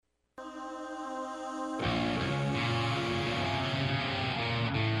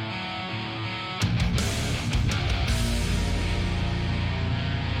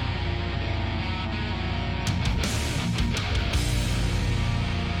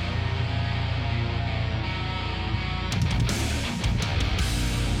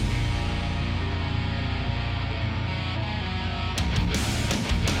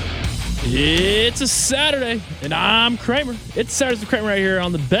It's a Saturday, and I'm Kramer. It's Saturday with Kramer right here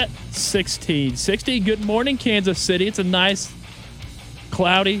on the Bet 1660. Good morning, Kansas City. It's a nice,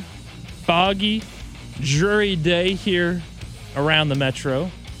 cloudy, foggy, dreary day here around the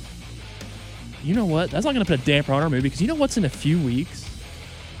metro. You know what? That's not going to put a damper on our mood because you know what's in a few weeks?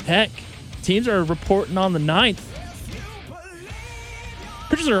 Heck, teams are reporting on the 9th.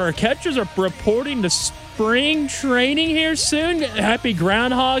 Catchers are reporting to spring training here soon. Happy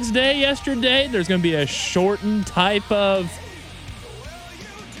Groundhog's Day yesterday. There's going to be a shortened type of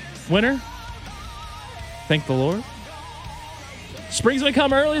winter. Thank the Lord. Spring's going to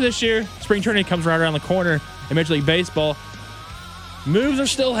come early this year. Spring training comes right around the corner in Major League Baseball. Moves are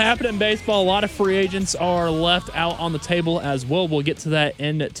still happening in baseball. A lot of free agents are left out on the table as well. We'll get to that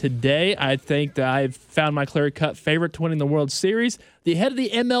in today. I think that I've found my clear-cut favorite to winning the World Series. The head of the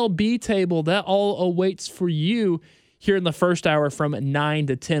MLB table, that all awaits for you here in the first hour from 9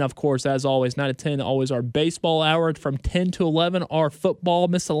 to 10. Of course, as always, 9 to 10, always our baseball hour. From 10 to 11, our football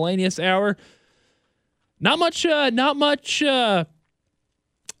miscellaneous hour. Not much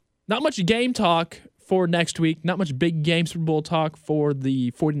game talk for next week. Not much big game Super Bowl talk for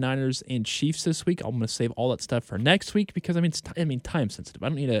the 49ers and Chiefs this week. I'm going to save all that stuff for next week because, it's time sensitive. I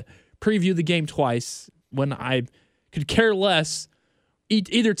don't need to preview the game twice when I could care less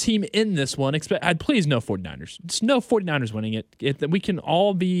either team in this one. I'd please no 49ers. Just no 49ers winning it. We can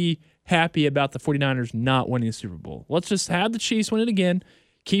all be happy about the 49ers not winning the Super Bowl. Let's just have the Chiefs win it again,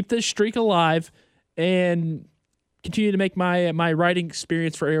 keep this streak alive, and continue to make my writing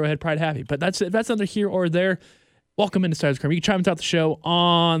experience for Arrowhead Pride happy. But that's neither here or there. Welcome into Stars Kramer. You can chime in throughout the show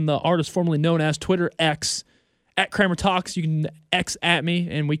on the artist formerly known as Twitter X at Kramer Talks. You can X at me,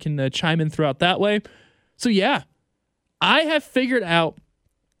 and we can chime in throughout that way. So yeah, I have figured out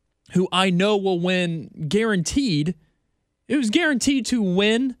who I know will win guaranteed. It was guaranteed to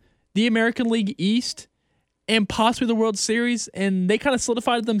win the American League East and possibly the World Series, and they kind of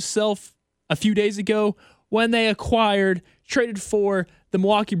solidified themselves a few days ago when they traded for the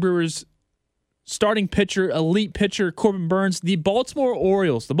Milwaukee Brewers starting pitcher, elite pitcher, Corbin Burnes, the Baltimore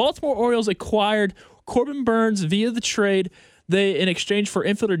Orioles. The Baltimore Orioles acquired Corbin Burnes via the trade in exchange for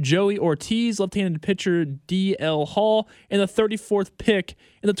infielder Joey Ortiz, left-handed pitcher D.L. Hall, and the 34th pick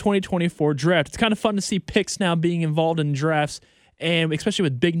in the 2024 draft. It's kind of fun to see picks now being involved in drafts, and especially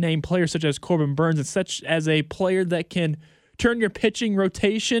with big-name players such as Corbin Burnes, and such as a player that can turn your pitching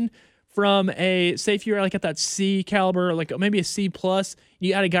rotation from say if you're like at that C caliber, like maybe a C plus,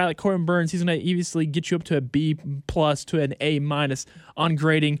 you got a guy like Corbin Burnes, he's going to easily get you up to a B plus to an A minus on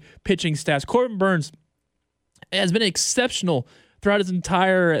grading pitching stats. Corbin Burnes has been exceptional throughout his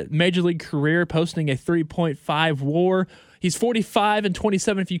entire major league career, posting a 3.5 WAR. He's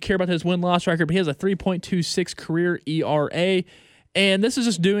 45-27 if you care about his win-loss record, but he has a 3.26 career ERA, and this is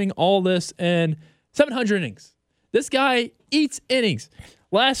just doing all this in 700 innings. This guy eats innings.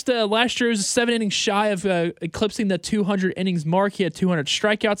 Last year was 7 innings shy of eclipsing the 200 innings mark. He had 200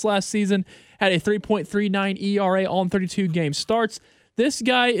 strikeouts last season, had a 3.39 ERA on 32 game starts. This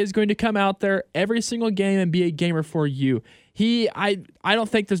guy is going to come out there every single game and be a gamer for you. I don't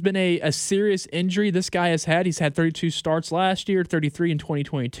think there's been a serious injury this guy has had. He's had 32 starts last year, 33 in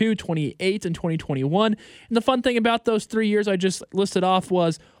 2022, 28 in 2021. And the fun thing about those 3 years I just listed off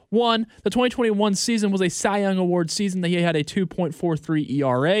was, one, the 2021 season was a Cy Young Award season that he had a 2.43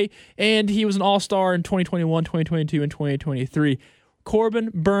 ERA, and he was an All-Star in 2021, 2022, and 2023.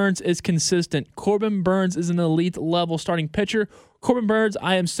 Corbin Burnes is consistent. Corbin Burnes is an elite-level starting pitcher. Corbin Burnes,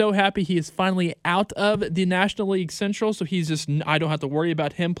 I am so happy he is finally out of the National League Central, so I don't have to worry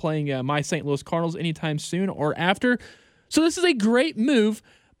about him playing my St. Louis Cardinals anytime soon or after. So this is a great move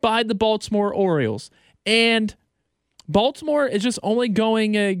by the Baltimore Orioles, and Baltimore is just only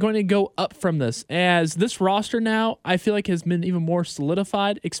going to go up from this, as this roster now I feel like has been even more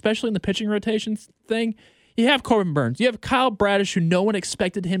solidified, especially in the pitching rotation thing. You have Corbin Burnes. You have Kyle Bradish, who no one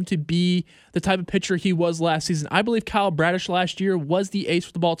expected him to be the type of pitcher he was last season. I believe Kyle Bradish last year was the ace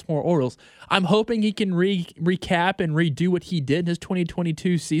for the Baltimore Orioles. I'm hoping he can recap and redo what he did in his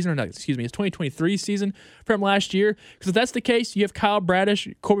 2022 season, his 2023 season from last year. Because if that's the case, you have Kyle Bradish,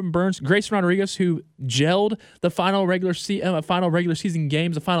 Corbin Burnes, Grayson Rodriguez, who gelled the final regular season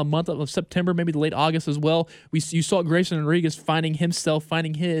games, the final month of September, maybe the late August as well. You saw Grayson Rodriguez finding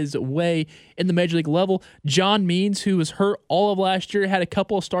his way in the major league level. John Means, who was hurt all of last year, had a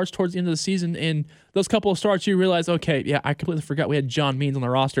couple of starts towards the end of the season. And those couple of starts, you realize, okay, yeah, I completely forgot we had John Means on the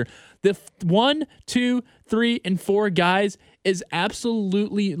roster. The 1, 2, 3, and 4 guys is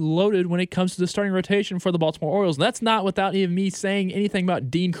absolutely loaded when it comes to the starting rotation for the Baltimore Orioles. And that's not without even me saying anything about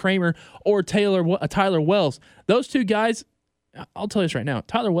Dean Kramer or Tyler Wells. Those two guys, I'll tell you this right now,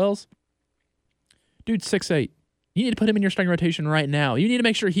 Tyler Wells, Dude's 6'8". You need to put him in your starting rotation right now. You need to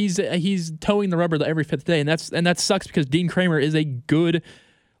make sure he's towing the rubber every fifth day, and that sucks because Dean Kramer is a good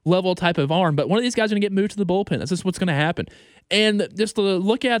level type of arm, but one of these guys is going to get moved to the bullpen. That's just what's going to happen. And just to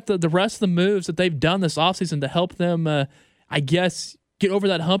look at the rest of the moves that they've done this offseason to help them, I guess, get over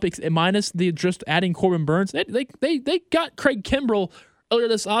that hump, minus the just adding Corbin Burnes. They got Craig Kimbrell earlier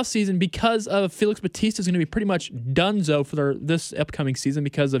this offseason because of Felix Bautista is going to be pretty much donezo for this upcoming season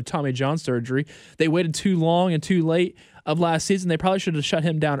because of Tommy John surgery. They waited too long and too late of last season. They probably should have shut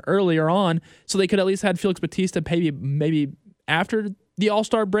him down earlier on so they could at least had Felix Bautista maybe after the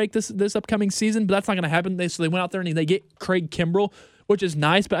All-Star break this upcoming season, but that's not going to happen. So they went out there and they get Craig Kimbrell, which is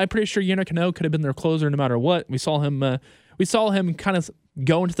nice, but I'm pretty sure Yeno Cano could have been their closer no matter what. We saw him kind of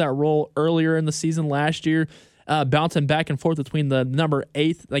go into that role earlier in the season last year, bouncing back and forth between the number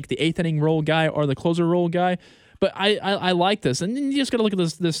 8, like the 8th inning role guy or the closer role guy. But I like this, and you just got to look at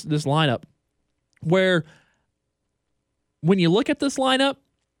this lineup, where when you look at this lineup,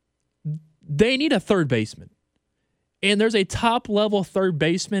 they need a third baseman. And there's a top-level third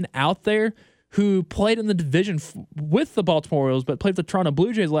baseman out there who played in the division with the Baltimore Orioles but played with the Toronto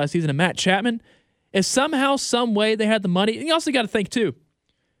Blue Jays last season, and Matt Chapman. If somehow, some way they had the money, and you also got to think, too,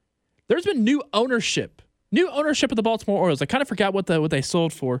 there's been new ownership of the Baltimore Orioles. I kind of forgot what they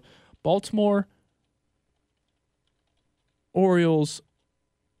sold for. Baltimore Orioles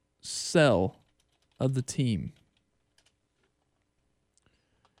sell of the team.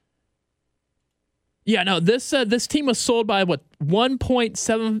 Yeah, no, this team was sold by what,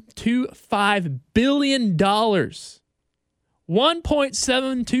 $1.725 billion.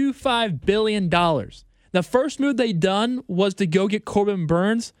 $1.725 billion. The first move they done was to go get Corbin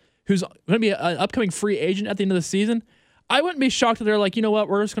Burnes, who's going to be an upcoming free agent at the end of the season. I wouldn't be shocked if they're like, you know what,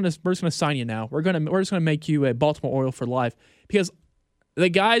 we're just gonna sign you now. We're just gonna make you a Baltimore Oriole for life, because the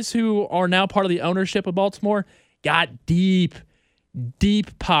guys who are now part of the ownership of Baltimore got deep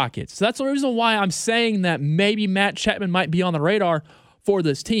pockets. So that's the reason why I'm saying that maybe Matt Chapman might be on the radar for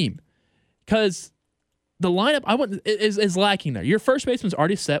this team, because the lineup is lacking there. Your first baseman's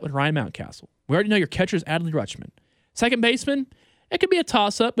already set with Ryan Mountcastle. We already know your catcher is Adley Rutschman. Second baseman, it could be a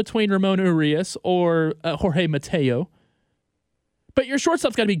toss-up between Ramon Urias or Jorge Mateo. But your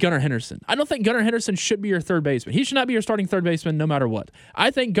shortstop's got to be Gunnar Henderson. I don't think Gunnar Henderson should be your third baseman. He should not be your starting third baseman no matter what.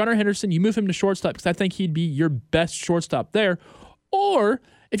 I think Gunnar Henderson, you move him to shortstop because I think he'd be your best shortstop there. Or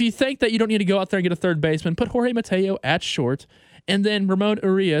if you think that you don't need to go out there and get a third baseman, put Jorge Mateo at short and then Ramon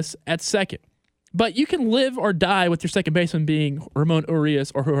Urias at second. But you can live or die with your second baseman being Ramon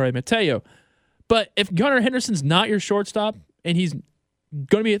Urias or Jorge Mateo. But if Gunnar Henderson's not your shortstop and he's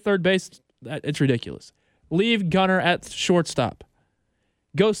going to be at third base, it's ridiculous. Leave Gunnar at shortstop.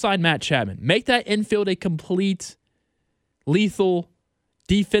 Go sign Matt Chapman. Make that infield a complete, lethal,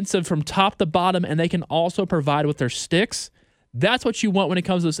 defensive from top to bottom, and they can also provide with their sticks. That's what you want when it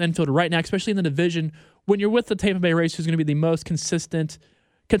comes to this infield right now, especially in the division when you're with the Tampa Bay Rays, who's going to be the most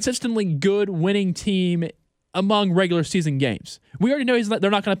consistently good winning team among regular season games. We already know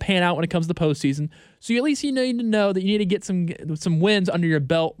they're not going to pan out when it comes to the postseason, so at least you need to know that you need to get some wins under your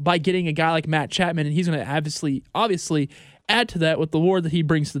belt by getting a guy like Matt Chapman, and he's going to obviously add to that with the war that he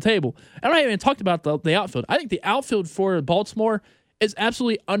brings to the table. I don't even talked about the outfield. I think the outfield for Baltimore is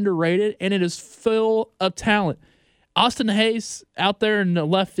absolutely underrated, and it is full of talent. Austin Hayes out there in the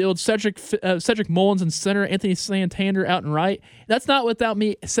left field, Cedric Mullins in center, Anthony Santander out and right. That's not without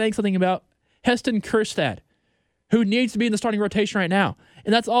me saying something about Heston Kjerstad, who needs to be in the starting rotation right now.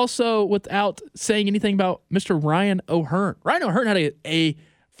 And that's also without saying anything about Mr. Ryan O'Hearn. Ryan O'Hearn had a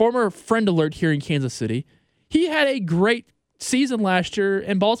former friend alert here in Kansas City. He had a great season last year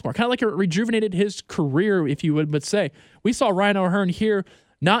in Baltimore, kind of like it rejuvenated his career, if you would say. We saw Ryan O'Hearn here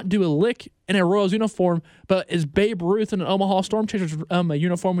not do a lick in a Royals uniform, but is Babe Ruth in an Omaha Storm Chasers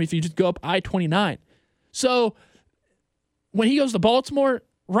uniform if you just go up I-29. So when he goes to Baltimore,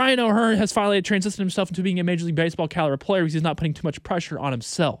 Ryan O'Hearn has finally transitioned himself into being a Major League Baseball caliber player because he's not putting too much pressure on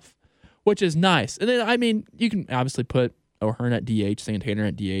himself, which is nice. And then, I mean, you can obviously put O'Hearn at DH, Santander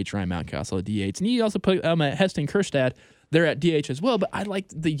at DH, Ryan Mountcastle at DH, and you also put Heston Kjerstad there at DH as well. But I like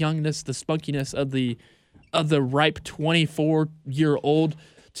the youngness, the spunkiness of the ripe 24-year-old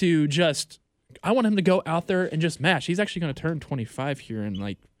to just, I want him to go out there and just mash. He's actually going to turn 25 here in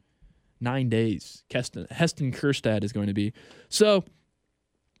like 9 days. Heston Kjerstad is going to be. So,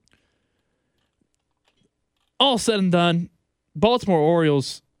 all said and done, Baltimore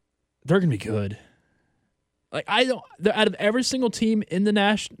Orioles, they're going to be good. Like, out of every single team in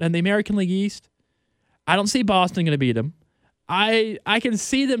the American League East, I don't see Boston going to beat them. I can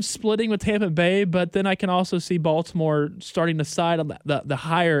see them splitting with Tampa Bay, but then I can also see Baltimore starting to side on the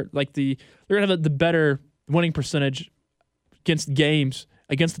higher, they're gonna have the better winning percentage against games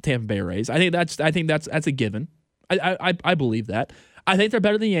against the Tampa Bay Rays. I think that's a given. I believe that. I think they're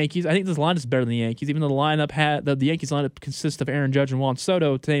better than the Yankees. I think this line is better than the Yankees, even though the Yankees lineup consists of Aaron Judge and Juan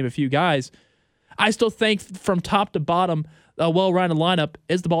Soto, to name a few guys. I still think from top to bottom, a well-rounded lineup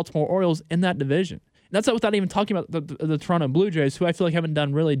is the Baltimore Orioles in that division. And that's without even talking about the Toronto Blue Jays, who I feel like haven't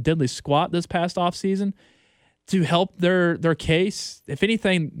done really diddly squat this past offseason to help their case. If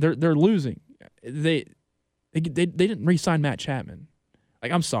anything, they're losing. They didn't re-sign Matt Chapman.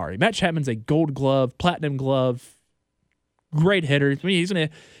 I'm sorry. Matt Chapman's a Gold Glove, Platinum Glove, great hitter. I mean,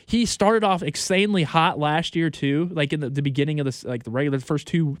 he started off insanely hot last year too. In the beginning of this, the regular first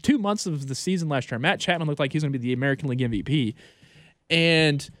two months of the season last year, Matt Chapman looked like he was going to be the American League MVP.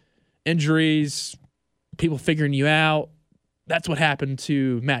 And injuries, people figuring you out. That's what happened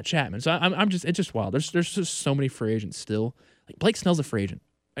to Matt Chapman. So it's just wild. There's just so many free agents still. Blake Snell's a free agent.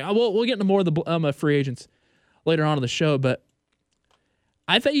 We'll get into more of the free agents later on in the show, but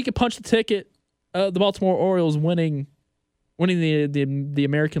I think you could punch the ticket of the Baltimore Orioles winning the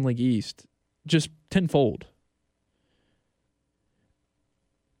American League East just tenfold.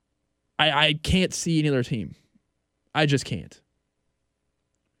 I can't see any other team. I just can't.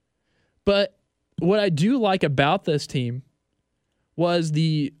 But what I do like about this team was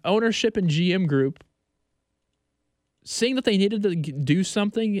the ownership and GM group seeing that they needed to do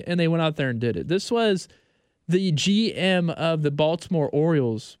something, and they went out there and did it. This was the GM of the Baltimore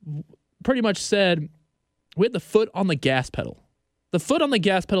Orioles pretty much said, we had the foot on the gas pedal. The foot on the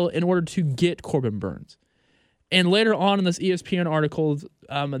gas pedal in order to get Corbin Burnes. And later on in this ESPN article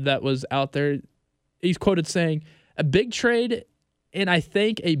that was out there, he's quoted saying, a big trade and I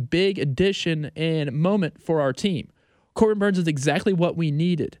think a big addition and moment for our team. Corbin Burnes is exactly what we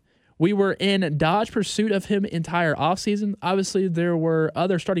needed. We were in Dodge pursuit of him entire offseason. Obviously, there were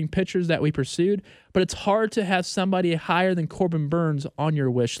other starting pitchers that we pursued, but it's hard to have somebody higher than Corbin Burnes on your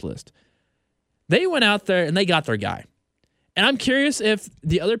wish list. They went out there and they got their guy. And I'm curious if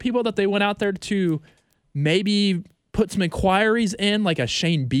the other people that they went out there to maybe put some inquiries in, like a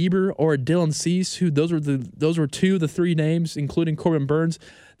Shane Bieber or a Dylan Cease, who those were two of the three names, including Corbin Burnes,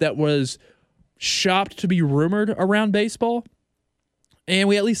 that was shopped to be rumored around baseball. And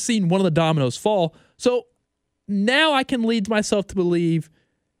we at least seen one of the dominoes fall. So now I can lead myself to believe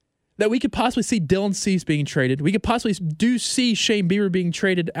that we could possibly see Dylan Cease being traded. We could possibly see Shane Bieber being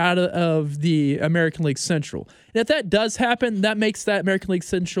traded out of the American League Central. And if that does happen, that makes that American League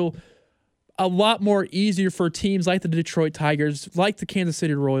Central a lot more easier for teams like the Detroit Tigers, like the Kansas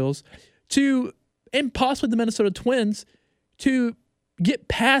City Royals, and possibly the Minnesota Twins, to get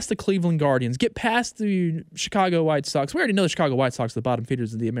past the Cleveland Guardians, get past the Chicago White Sox. We already know the Chicago White Sox are the bottom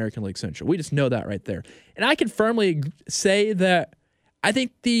feeders of the American League Central. We just know that right there. And I can firmly say that I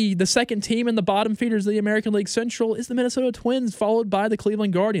think the second team in the bottom feeders of the American League Central is the Minnesota Twins, followed by the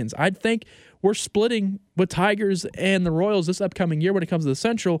Cleveland Guardians. I think we're splitting with Tigers and the Royals this upcoming year when it comes to the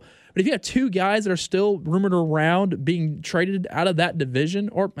Central. But if you have two guys that are still rumored around being traded out of that division,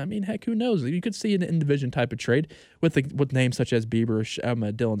 or, I mean, heck, who knows? You could see an in-division type of trade with names such as Bieber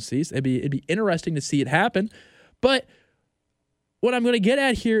or Dylan Cease. It'd be interesting to see it happen. But what I'm going to get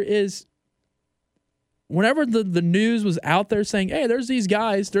at here is, whenever the news was out there saying, hey, there's these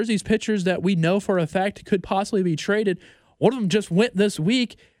guys, there's these pitchers that we know for a fact could possibly be traded, one of them just went this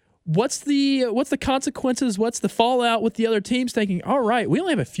week. What's the consequences? What's the fallout with the other teams thinking, all right, we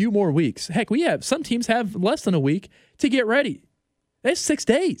only have a few more weeks. Heck, some teams have less than a week to get ready. That's 6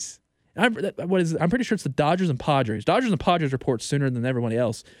 days. I'm pretty sure it's the Dodgers and Padres. Dodgers and Padres report sooner than everybody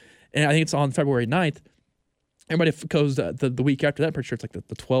else. And I think it's on February 9th. Everybody goes the week after that. I'm pretty sure it's like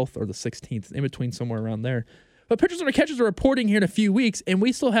the 12th or the 16th, in between, somewhere around there. But pitchers and catchers are reporting here in a few weeks, and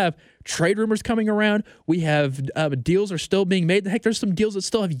we still have trade rumors coming around. We have deals are still being made. Heck, there's some deals that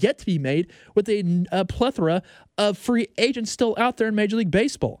still have yet to be made with a plethora of free agents still out there in Major League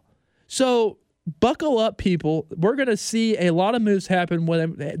Baseball. So buckle up, people. We're going to see a lot of moves happen, whether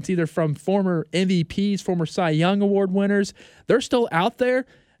it's either from former MVPs, former Cy Young Award winners. They're still out there.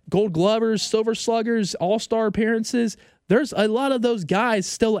 Gold Glovers, Silver Sluggers, All-Star appearances. There's a lot of those guys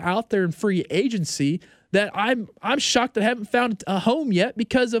still out there in free agency that I'm shocked that haven't found a home yet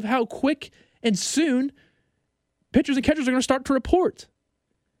because of how quick and soon pitchers and catchers are going to start to report.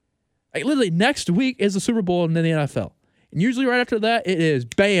 Like, literally next week is the Super Bowl in the NFL. And usually right after that, it is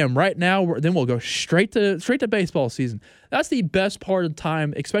bam, right now, then we'll go straight to baseball season. That's the best part of the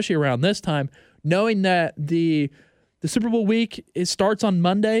time, especially around this time, knowing that the Super Bowl week, it starts on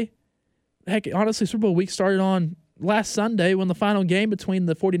Monday. Heck, honestly, Super Bowl week started on last Sunday when the final game between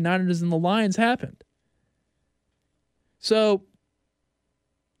the 49ers and the Lions happened. So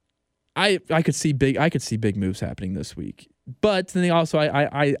I could see big moves happening this week. But then also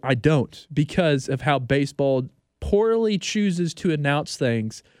I don't, because of how baseball poorly chooses to announce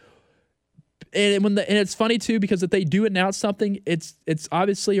things. And it's funny too, because if they do announce something, it's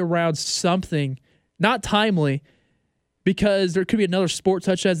obviously around something not timely, because there could be another sport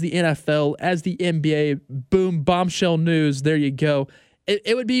such as the NFL, as the NBA. Boom, bombshell news. There you go.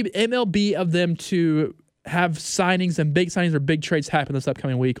 It would be MLB of them to have signings and big signings or big trades happen this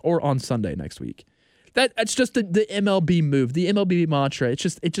upcoming week or on Sunday next week. That's just the MLB move, the MLB mantra. It's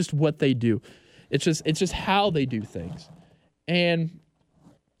just what they do. It's just how they do things. And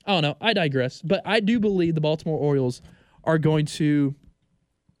I don't know. I digress. But I do believe the Baltimore Orioles are going to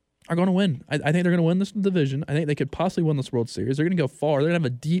win. I think they're going to win this division. I think they could possibly win this World Series. They're going to go far. They're going to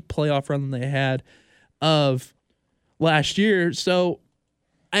have a deep playoff run than they had of last year. So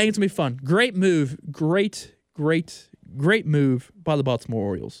I think it's going to be fun. Great move. Great move by the Baltimore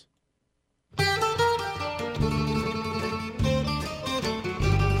Orioles.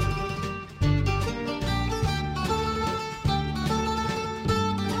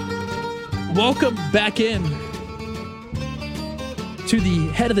 Welcome back in to the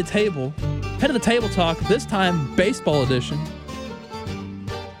head of the table talk, this time baseball edition.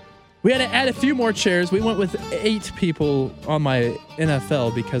 We had to add a few more chairs. We went with 8 people on my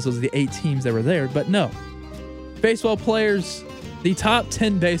NFL because those are the 8 teams that were there. But no, baseball players, the top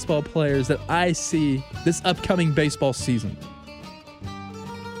 10 baseball players that I see this upcoming baseball season.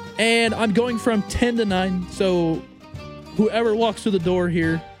 And I'm going from 10 to 9. So whoever walks through the door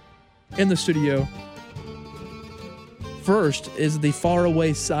here in the studio first is the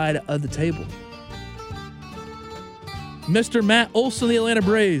faraway side of the table. Mr. Matt Olson of the Atlanta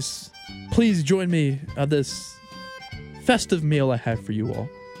Braves, please join me on this festive meal I have for you all.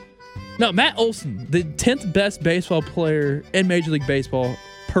 Now, Matt Olson, the 10th best baseball player in Major League Baseball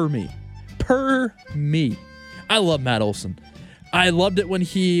per me. I love Matt Olson. I loved it when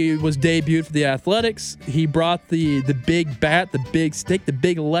he was debuted for the Athletics. He brought the big bat, the big stick, the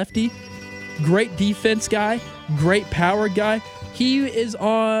big lefty. Great defense guy, great power guy. He is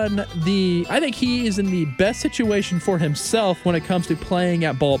I think he is in the best situation for himself when it comes to playing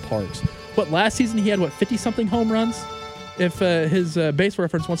at ballparks. Last season he had 50-something home runs? If his base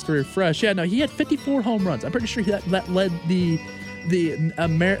reference wants to refresh. Yeah, no, he had 54 home runs. I'm pretty sure that led the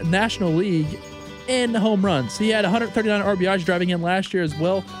National League in home runs. He had 139 RBIs driving in last year as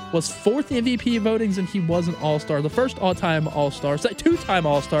well. Was 4th in MVP votings, and he was an All-Star. The first all-time All-Star. So 2-time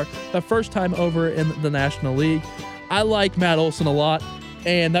All-Star. The first time over in the National League. I like Matt Olson a lot,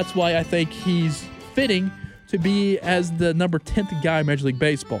 and that's why I think he's fitting to be as the number 10th guy in Major League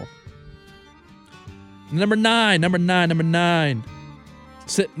Baseball. Number nine.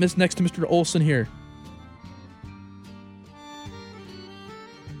 Sit next to Mr. Olson here.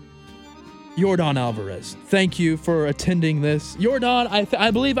 Yordan Alvarez. Thank you for attending this. Yordan,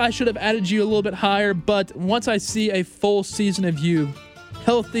 I believe I should have added you a little bit higher, but once I see a full season of you,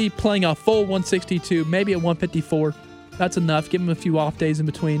 healthy, playing a full 162, maybe a 154, that's enough. Give him a few off days in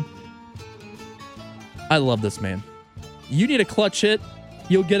between. I love this man. You need a clutch hit,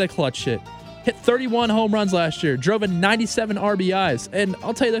 you'll get a clutch hit. Hit 31 home runs last year, drove in 97 RBIs, and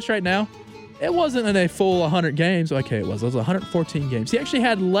I'll tell you this right now, it wasn't in a full 100 games. Okay, it was 114 games. He actually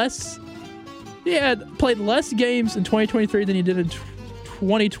had played less games in 2023 than he did in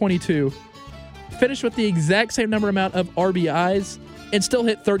 2022. Finished with the exact same amount of RBIs and still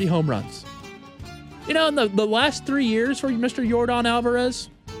hit 30 home runs. You know, in the last 3 years for Mr. Yordan Alvarez,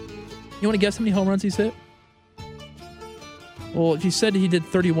 you want to guess how many home runs he's hit? Well, if you said he did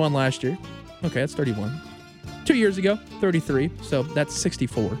 31 last year, okay, that's 31. 2 years ago, 33, so that's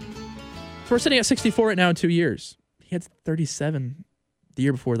 64. So we're sitting at 64 right now in 2 years. He had 37 the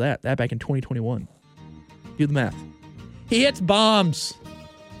year before that back in 2021. Do the math. He hits bombs.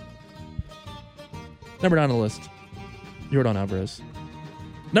 Number 9 on the list, Yordan Alvarez.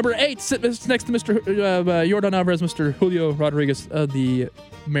 Number 8, sits next to Mr. Yordan Alvarez, Mr. Julio Rodriguez of the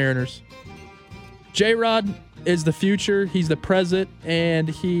Mariners. J-Rod is the future. He's the present, and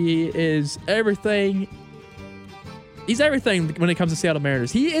he is everything. He's everything when it comes to Seattle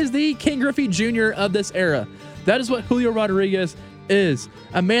Mariners. He is the King Griffey Jr. of this era. That is what Julio Rodriguez is.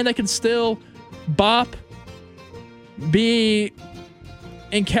 A man that can still bop, be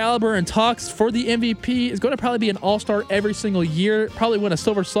in caliber and talks for the MVP, is going to probably be an all-star every single year, probably win a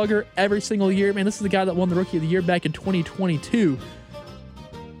Silver Slugger every single year. Man, this is the guy that won the Rookie of the Year back in 2022.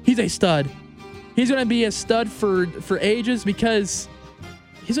 He's a stud. He's going to be a stud for ages because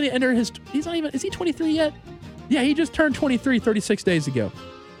he's going to enter his... He's not even... Is he 23 yet? Yeah, he just turned 23 36 days ago.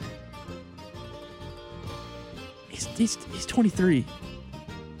 He's 23.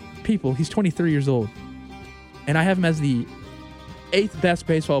 People, he's 23 years old. And I have him as the 8th best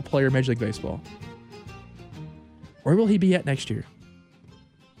baseball player in Major League Baseball. Where will he be at next year?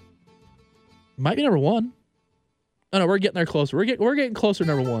 Might be number 1. Oh no, we're getting there closer. We're getting closer to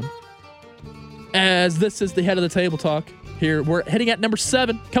number 1. As this is the head of the table talk here. We're heading at number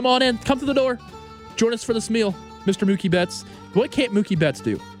 7. Come on in. Come to the door. Join us for this meal, Mr. Mookie Betts. What can't Mookie Betts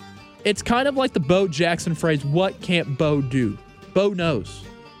do? It's kind of like the Bo Jackson phrase, what can't Bo do? Bo knows.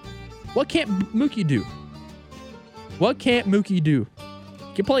 What can't Mookie do? What can't Mookie do?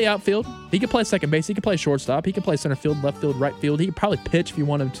 He can play outfield. He can play second base. He can play shortstop. He can play center field, left field, right field. He can probably pitch if you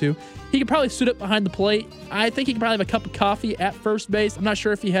want him to. He can probably suit up behind the plate. I think he can probably have a cup of coffee at first base. I'm not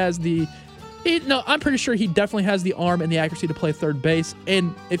sure if he has I'm pretty sure he definitely has the arm and the accuracy to play third base.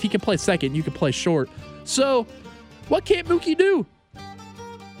 And if he can play second, you can play short. So, what can't Mookie do?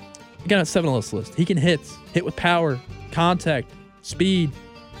 He got a 7 on this list. He can hit with power, contact, speed,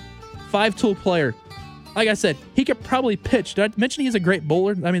 5-tool player. Like I said, he could probably pitch. Did I mention he's a great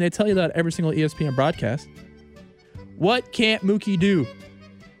bowler? I mean, they tell you that every single ESPN broadcast. What can't Mookie do?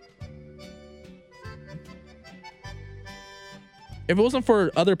 If it wasn't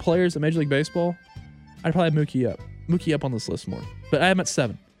for other players in Major League Baseball, I'd probably have Mookie up on this list more. But I have him at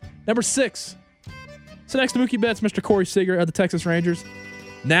 7. Number 6. So next to Mookie Betts, Mr. Corey Seager of the Texas Rangers.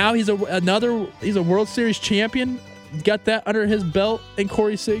 Now he's a World Series champion. Got that under his belt in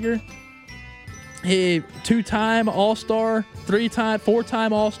Corey Seager. A 2-time All-Star,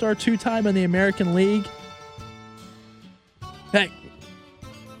 4-time All-Star, 2-time in the American League. Heck,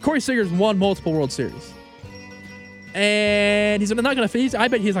 Corey Seager's won multiple World Series. And he's not going to finish. I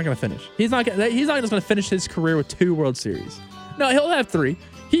bet he's not going to finish. He's not just going to finish his career with 2 World Series. No, he'll have 3.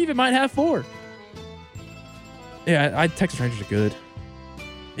 He even might have 4. Yeah, Texas Rangers are good.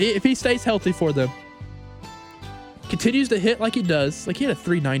 If he stays healthy for them, continues to hit like he does, like he had a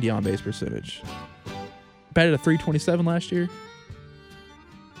 390 on base percentage. Batted a 327 last year.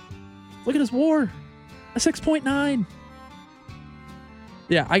 Look at his WAR, a 6.9.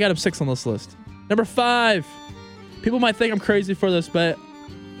 Yeah, I got him 6 on this list. Number 5. People might think I'm crazy for this, but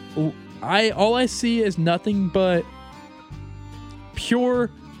all I see is nothing but pure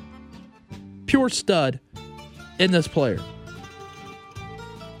stud in this player.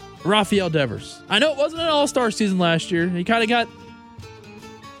 Rafael Devers. I know it wasn't an all-star season last year. He kind of got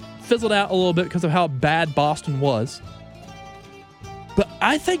fizzled out a little bit because of how bad Boston was. But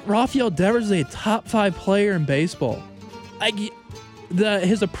I think Rafael Devers is a top 5 player in baseball.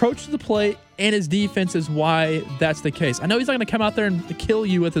 His approach to the plate and his defense is why that's the case. I know he's not going to come out there and kill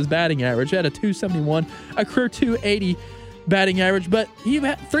you with his batting average. He had a 271, a career 280 batting average, but he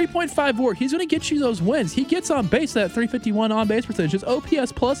had 3.5 WAR. He's going to get you those wins. He gets on base at 351 on base percentage. His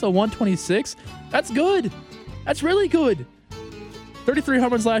OPS plus a 126. That's good. That's really good. 33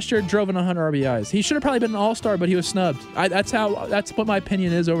 home runs last year, drove in 100 RBIs. He should have probably been an all-star, but he was snubbed. That's what my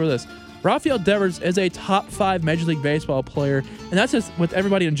opinion is over this. Rafael Devers is a top 5 Major League Baseball player, and that's just with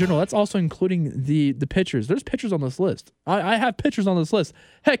everybody in general. That's also including the pitchers. There's pitchers on this list. I have pitchers on this list.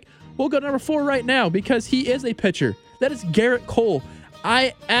 Heck, we'll go to number 4 right now because he is a pitcher. That is Garrett Cole.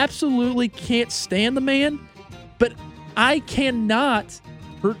 I absolutely can't stand the man, but I cannot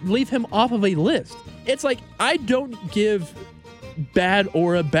leave him off of a list. It's like I don't give bad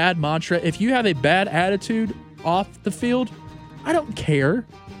aura, bad mantra. If you have a bad attitude off the field, I don't care.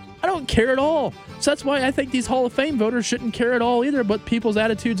 I don't care at all. So that's why I think these Hall of Fame voters shouldn't care at all either, but people's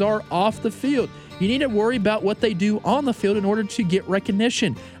attitudes are off the field. You need to worry about what they do on the field in order to get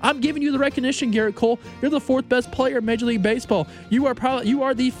recognition. I'm giving you the recognition, Garrett Cole. You're the 4th best player in Major League Baseball. You are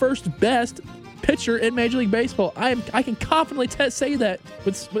the 1st best pitcher in Major League Baseball. I can confidently say that.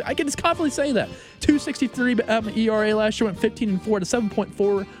 I can just confidently say that. 2.63 ERA last year, went 15-4 to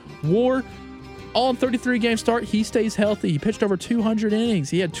 7.4 WAR. All in 33 game start, he stays healthy. He pitched over 200 innings.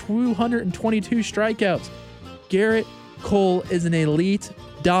 He had 222 strikeouts. Garrett Cole is an elite,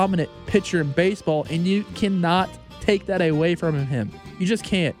 dominant pitcher in baseball, and you cannot take that away from him. You just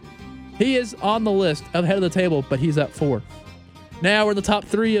can't. He is on the list of head of the table, but he's at 4. Now we're in the top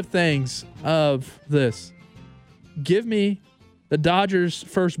 3 of things of this. Give me the Dodgers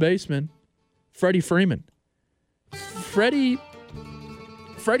first baseman, Freddie Freeman. Freddie's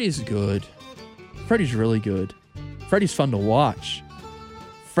good. Freddie's really good. Freddie's fun to watch.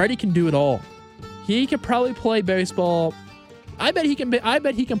 Freddie can do it all. He could probably play baseball. I bet he's going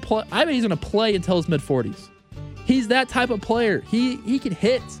to play until his mid-40s. He's that type of player. He can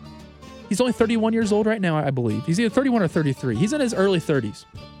hit. He's only 31 years old right now, I believe. He's either 31 or 33. He's in his early 30s.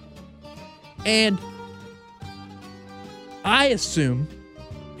 And I assume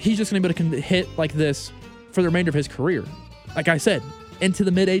he's just going to be able to hit like this for the remainder of his career. Like I said, into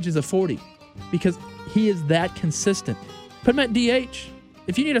the mid ages of 40, because he is that consistent. Put him at DH.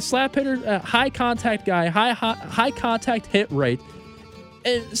 If you need a slap hitter, a high contact guy, high contact hit rate,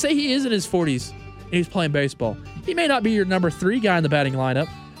 and say he is in his 40s and he's playing baseball, he may not be your number 3 guy in the batting lineup,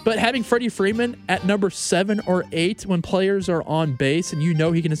 but having Freddie Freeman at number 7 or 8 when players are on base and you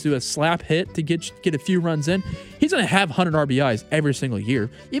know he can just do a slap hit to get a few runs in, he's going to have 100 RBIs every single year.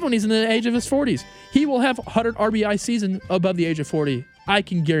 Even when he's in the age of his 40s, he will have 100 RBI season above the age of 40. I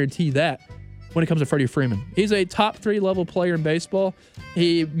can guarantee that when it comes to Freddie Freeman. He's a top 3 level player in baseball.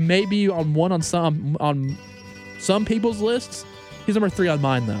 He may be on some people's lists. He's number 3 on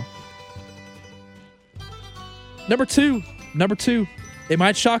mine, though. Number two. It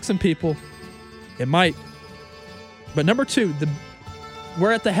might shock some people. It might. But number 2,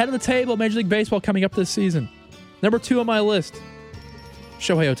 we're at the head of the table, Major League Baseball coming up this season. Number 2 on my list,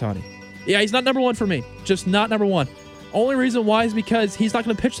 Shohei Ohtani. Yeah, he's not number 1 for me. Just not number 1. Only reason why is because he's not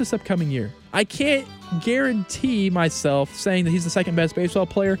going to pitch this upcoming year. I can't guarantee myself saying that he's the second best baseball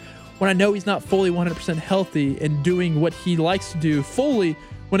player when I know he's not fully 100% healthy and doing what he likes to do fully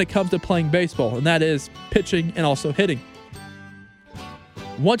when it comes to playing baseball, and that is pitching and also hitting.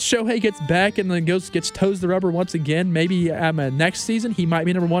 Once Shohei gets back and then gets toes the rubber once again, maybe next season he might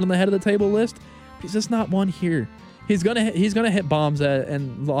be number 1 on the head of the table list. He's just not 1 here. He's gonna hit bombs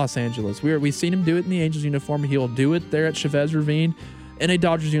in Los Angeles. We've seen him do it in the Angels uniform. He'll do it there at Chavez Ravine in a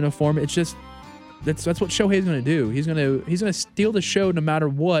Dodgers uniform. It's just that's what Shohei's gonna do. He's gonna steal the show no matter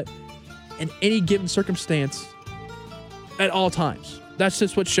what, in any given circumstance, at all times. That's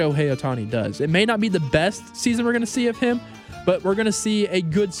just what Shohei Ohtani does. It may not be the best season we're gonna see of him, but we're going to see a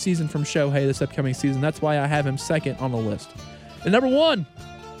good season from Shohei this upcoming season. That's why I have him second on the list. And number 1,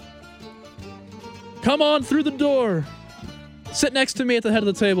 come on through the door. Sit next to me at the head of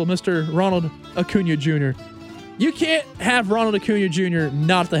the table, Mr. Ronald Acuna Jr. You can't have Ronald Acuna Jr.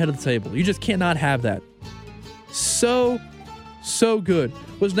 not at the head of the table. You just cannot have that. So good.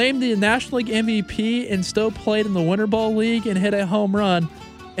 Was named the National League MVP and still played in the Winter Ball League and hit a home run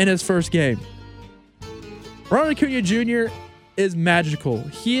in his first game. Ronald Acuna Jr. is magical.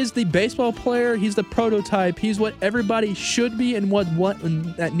 He is the baseball player. He's the prototype. He's what everybody should be and what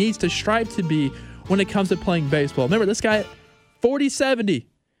that needs to strive to be when it comes to playing baseball. Remember, this guy, 40-70,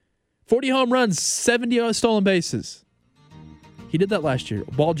 40 home runs, 70 stolen bases. He did that last year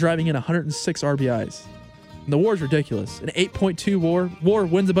while driving in 106 RBIs. And the WAR is ridiculous. An 8.2 WAR. WAR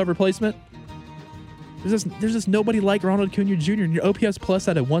wins above replacement. There's just nobody like Ronald Acuna Jr. And your OPS plus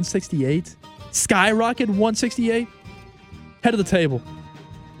at a 168. Skyrocket 168. Head of the table.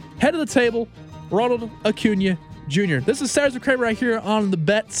 Head of the table, Ronald Acuna Jr. This is Saturdays with Kramer right here on the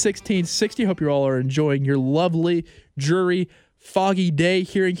Bet 1660. Hope you all are enjoying your lovely, dreary, foggy day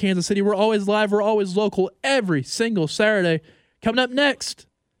here in Kansas City. We're always live. We're always local every single Saturday. Coming up next,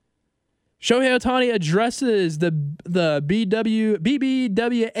 Shohei Ohtani addresses the BBWAA,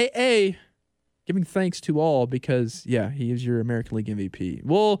 giving thanks to all because, yeah, he is your American League MVP.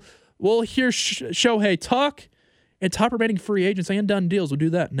 We'll hear Shohei talk and top remaining free agents and done deals. We'll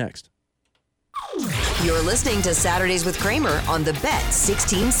do that next. You're listening to Saturdays with Kramer on the Bet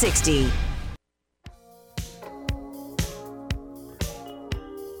 1660.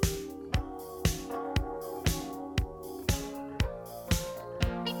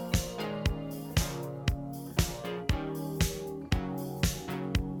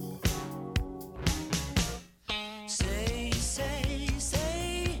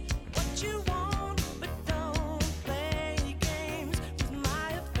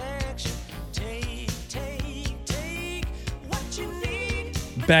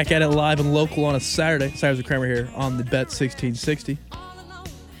 Back at it live and local on a Saturday. Saturdays with Kramer here on the Bet 1660.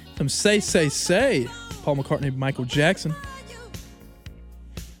 Some say. Paul McCartney, Michael Jackson.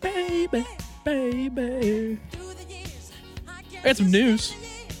 Baby. I got some news.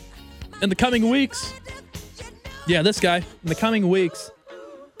 In the coming weeks, this guy. In the coming weeks,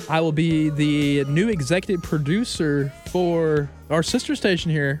 I will be the new executive producer for our sister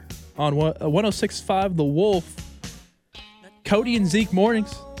station here on 106.5 The Wolf. Cody and Zeke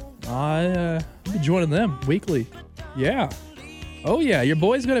mornings. I'll be joining them weekly. Yeah. Oh, yeah. Your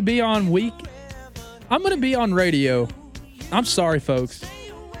boy's going to be on week. I'm going to be on radio. I'm sorry, folks.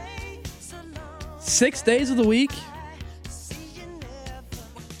 6 days of the week.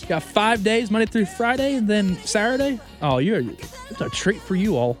 You got 5 days, Monday through Friday, and then Saturday. Oh, it's a treat for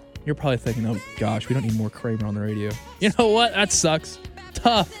you all. You're probably thinking, oh, gosh, we don't need more Kramer on the radio. You know what? That sucks.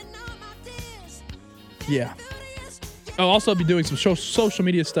 Tough. Yeah. I'll also be doing some social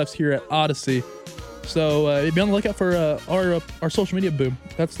media stuff here at Odyssey. So be on the lookout for our social media boom.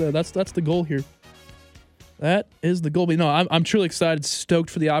 That's the goal here. That is the goal. But, no, I'm truly excited, stoked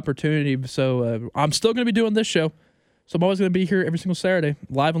for the opportunity. So I'm still going to be doing this show. So I'm always going to be here every single Saturday,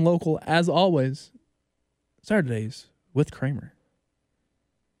 live and local, as always. Saturdays with Kramer.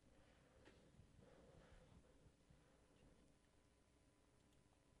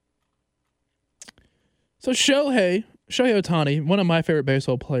 So Shohei Ohtani, one of my favorite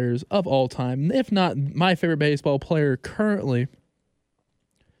baseball players of all time, if not my favorite baseball player currently,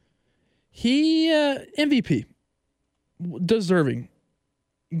 he MVP, deserving,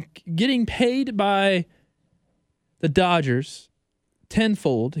 getting paid by the Dodgers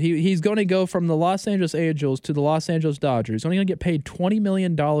tenfold. He's going to go from the Los Angeles Angels to the Los Angeles Dodgers. He's only going to get paid $20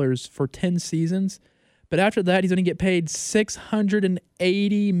 million for 10 seasons, but after that, he's going to get paid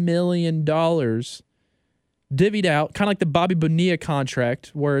 $680 million divvied out, kind of like the Bobby Bonilla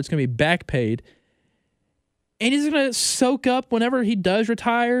contract, where it's going to be back paid. And he's going to soak up whenever he does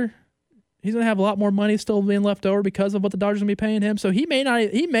retire. He's going to have a lot more money still being left over because of what the Dodgers are going to be paying him. So he may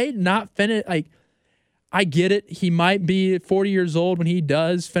not finish. Like, I get it. He might be 40 years old when he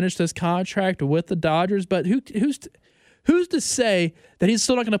does finish this contract with the Dodgers. But who's to say that he's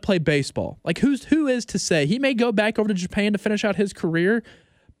still not going to play baseball? Like, who is to say? He may go back over to Japan to finish out his career,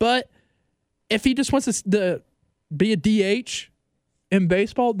 but if he just wants to be a DH in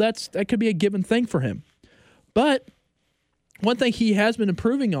baseball, that could be a given thing for him. But one thing he has been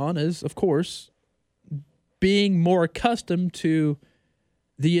improving on is, of course, being more accustomed to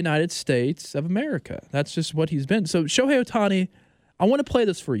the United States of America. That's just what he's been. So Shohei Ohtani, I want to play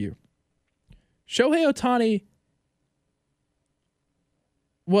this for you. Shohei Ohtani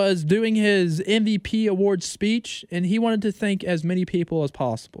was doing his MVP award speech, and he wanted to thank as many people as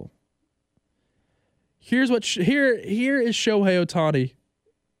possible. Here is Shohei Ohtani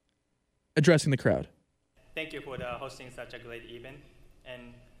addressing the crowd. Thank you for hosting such a great event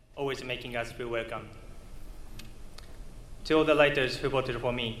and always making us feel welcome. To all the writers who voted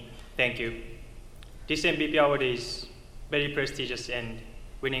for me, thank you. This MVP award is very prestigious, and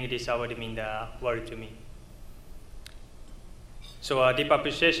winning this award means the world to me. So a deep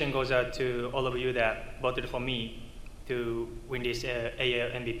appreciation goes out to all of you that voted for me to win this AL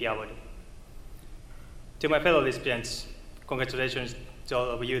MVP award. To my fellow recipients, congratulations to all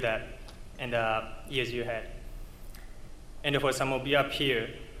of you that and the years you had. And for some of you up here,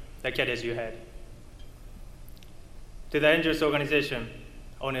 the careers you had. To the Angels organization,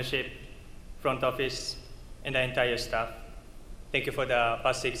 ownership, front office, and the entire staff, thank you for the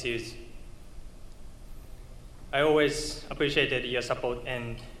past 6 years. I always appreciated your support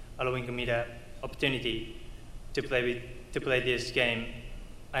and allowing me the opportunity to play this game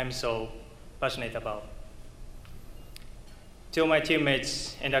I'm so passionate about. To my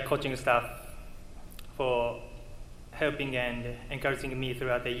teammates and the coaching staff for helping and encouraging me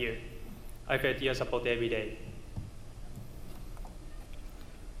throughout the year. I felt your support every day.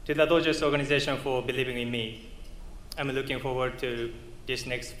 To the Dodgers organization for believing in me. I'm looking forward to this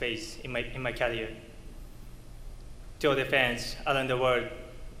next phase in my career. To all the fans around the world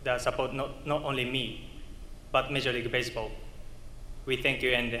that support not only me, but Major League Baseball, we thank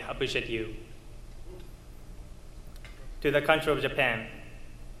you and appreciate you. To the country of Japan,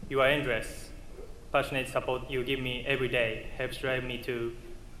 your endless, passionate support you give me every day helps drive me to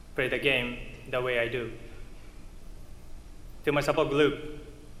play the game the way I do. To my support group,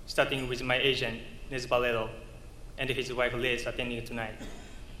 starting with my agent, Nez Valero, and his wife Liz attending tonight.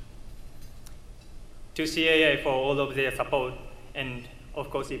 To CAA for all of their support, and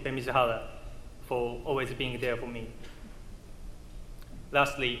of course Ipe Mizuhara for always being there for me.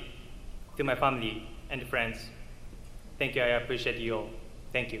 Lastly, to my family and friends, thank you, I appreciate you all.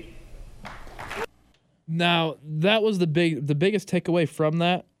 Thank you. Now, that was the biggest takeaway from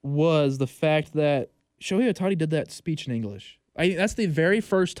that was the fact that Shohei Ohtani did that speech in English. That's the very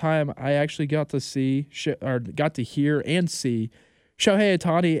first time I actually got to hear and see Shohei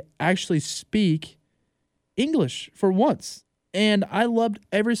Ohtani actually speak English for once. And I loved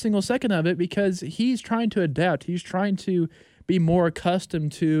every single second of it because he's trying to adapt. He's trying to be more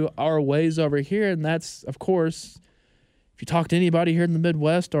accustomed to our ways over here. And that's, of course, if you talk to anybody here in the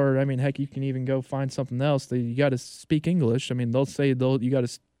Midwest, or, I mean, heck, you can even go find something else, you got to speak English. I mean, they'll say you got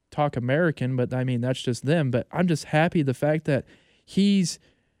to talk American, but, I mean, that's just them. But I'm just happy the fact that he's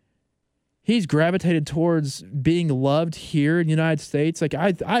gravitated towards being loved here in the United States. Like,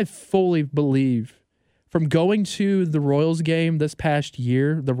 I fully believe from going to the Royals game this past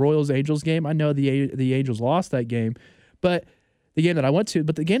year, the Royals-Angels game, I know the Angels lost that game, but the game that I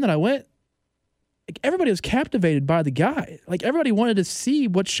went, like everybody was captivated by the guy. Like everybody wanted to see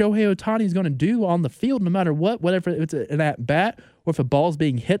what Shohei Ohtani is going to do on the field, no matter what, whether it's an at bat or if a ball's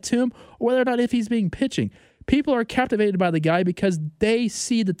being hit to him, or whether or not if he's being pitching. People are captivated by the guy because they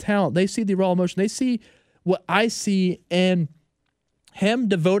see the talent, they see the raw emotion, they see what I see in him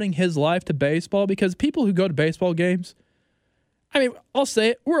devoting his life to baseball. Because people who go to baseball games, I mean, I'll say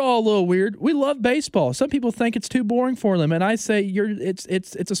it, we're all a little weird. We love baseball. Some people think it's too boring for them, and I say it's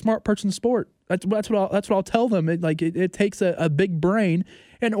a smart person's sport. That's what I'll tell them. It takes a big brain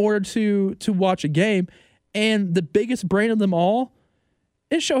in order to watch a game, and the biggest brain of them all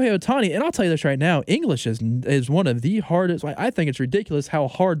is Shohei Ohtani. And I'll tell you this right now, English is one of the hardest. I think it's ridiculous how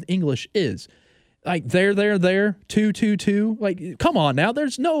hard English is. Like there, 2. Like, come on now.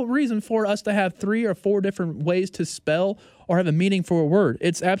 There's no reason for us to have 3 or 4 different ways to spell or have a meaning for a word.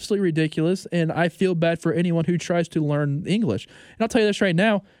 It's absolutely ridiculous, and I feel bad for anyone who tries to learn English. And I'll tell you this right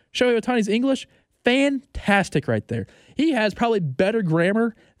now, Shohei Ohtani's English, fantastic right there. He has probably better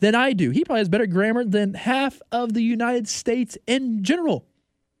grammar than I do. He probably has better grammar than half of the United States in general,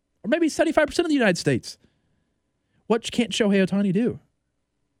 or maybe 75% of the United States. What can't Shohei Ohtani do?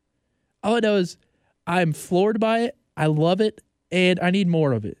 All I know is I'm floored by it. I love it, and I need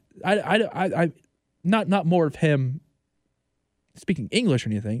more of it. I not more of him speaking English or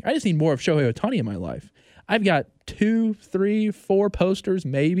anything. I just need more of Shohei Ohtani in my life. I've got 2, 3, 4 posters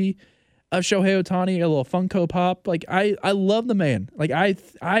maybe of Shohei Ohtani, a little Funko Pop. Like I love the man. Like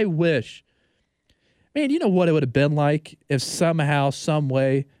I wish, man, you know what it would have been like if somehow, some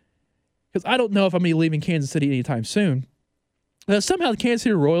way, because I don't know if I'm going to be leaving Kansas City anytime soon. Somehow the Kansas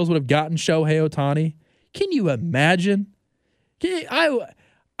City Royals would have gotten Shohei Ohtani. Can you imagine?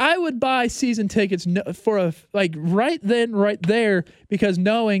 I would buy season tickets for right then, right there, because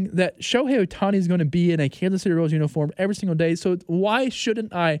knowing that Shohei Ohtani is going to be in a Kansas City Royals uniform every single day. So why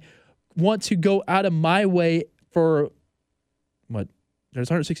shouldn't I want to go out of my way for what? There's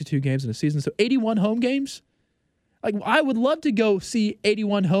 162 games in a season, so 81 home games. Like I would love to go see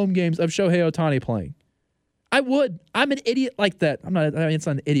 81 home games of Shohei Ohtani playing. I would. I'm an idiot like that. It's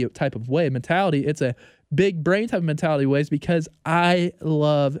not an idiot type of way mentality. It's a big brain type of mentality ways because I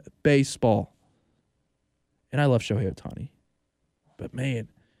love baseball. And I love Shohei Ohtani. But man,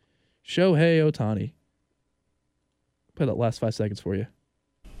 Shohei Ohtani. Play that last 5 seconds for you.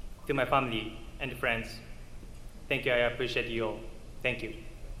 To my family and friends, thank you. I appreciate you all. Thank you.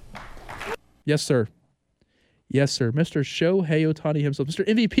 Yes, sir. Yes, sir. Mr. Shohei Ohtani himself. Mr.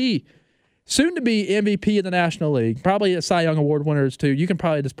 MVP. Soon to be MVP of the National League. Probably a Cy Young Award winners too. You can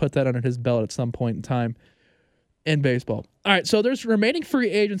probably just put that under his belt at some point in time in baseball. All right, so there's remaining free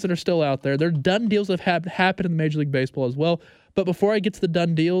agents that are still out there. There are done deals that have happened in the Major League Baseball as well. But before I get to the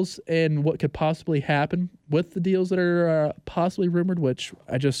done deals and what could possibly happen with the deals that are possibly rumored, which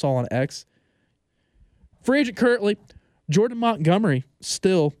I just saw on X, free agent currently, Jordan Montgomery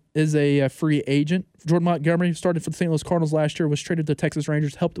still is a free agent. Jordan Montgomery started for the St. Louis Cardinals last year, was traded to the Texas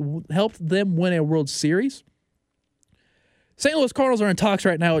Rangers, helped them win a World Series. St. Louis Cardinals are in talks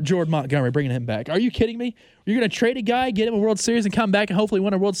right now with Jordan Montgomery, bringing him back. Are you kidding me? You're going to trade a guy, get him a World Series, and come back and hopefully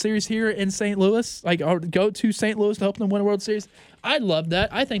win a World Series here in St. Louis? Or go to St. Louis to help them win a World Series? I'd love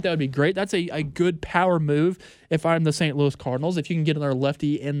that. I think that would be great. That's a good power move if I'm the St. Louis Cardinals. If you can get another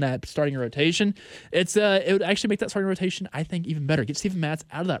lefty in that starting rotation, it would actually make that starting rotation, I think, even better. Get Steven Matz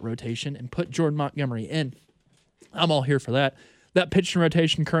out of that rotation and put Jordan Montgomery in. I'm all here for that. That pitching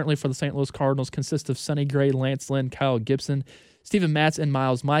rotation currently for the St. Louis Cardinals consists of Sonny Gray, Lance Lynn, Kyle Gibson, Steven Matz, and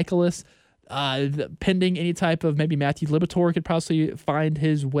Miles Michaelis. Pending any type of maybe Matthew Liberatore could possibly find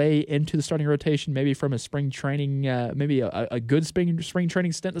his way into the starting rotation, maybe from a spring training, maybe a good spring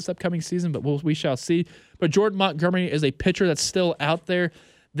training stint this upcoming season, but we shall see. But Jordan Montgomery is a pitcher that's still out there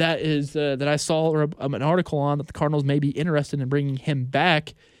that I saw an article on that the Cardinals may be interested in bringing him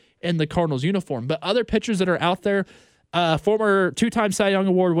back in the Cardinals uniform. But other pitchers that are out there, former 2-time Cy Young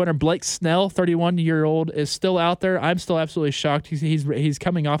Award winner Blake Snell, 31-year-old, is still out there. I'm still absolutely shocked. He's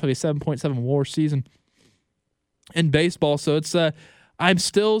coming off of a 7.7 WAR season in baseball, so it's I'm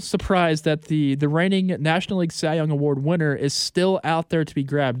still surprised that the reigning National League Cy Young Award winner is still out there to be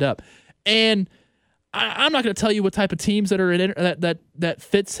grabbed up. And I'm not going to tell you what type of teams that are in that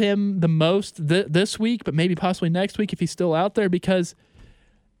fits him the most this week, but maybe possibly next week if he's still out there, because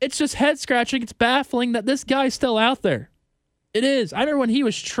it's just head scratching. It's baffling that this guy's still out there. It is. I remember when he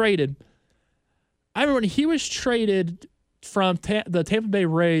was traded. From the Tampa Bay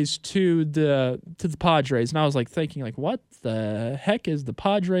Rays to the Padres, and I was like thinking, like, what the heck is the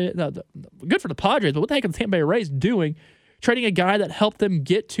Padres? Good for the Padres, but what the heck are the Tampa Bay Rays doing, trading a guy that helped them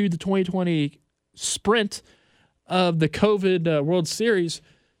get to the 2020 sprint of the COVID World Series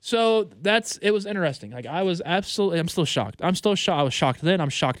So it was interesting. Like I'm still shocked. I was shocked then. I'm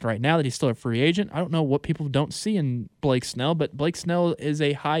shocked right now that he's still a free agent. I don't know what people don't see in Blake Snell, but Blake Snell is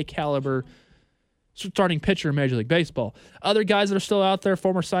a high caliber starting pitcher in Major League Baseball. Other guys that are still out there,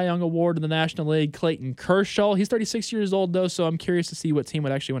 former Cy Young Award in the National League, Clayton Kershaw. He's 36 years old though, so I'm curious to see what team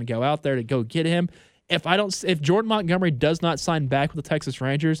would actually want to go out there to go get him. If Jordan Montgomery does not sign back with the Texas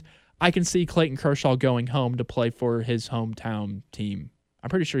Rangers, I can see Clayton Kershaw going home to play for his hometown team. I'm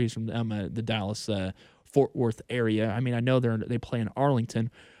pretty sure he's from the Dallas Fort Worth area. I mean, I know they play in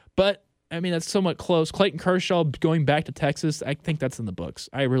Arlington, but I mean that's somewhat close. Clayton Kershaw going back to Texas, I think that's in the books.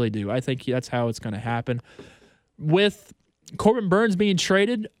 I really do. I think that's how it's going to happen. With Corbin Burnes being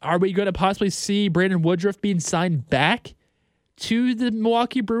traded, are we going to possibly see Brandon Woodruff being signed back to the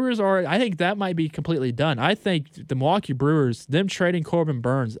Milwaukee Brewers? Or I think that might be completely done. I think the Milwaukee Brewers, them trading Corbin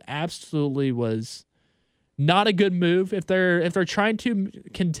Burnes, absolutely was not a good move. If they're trying to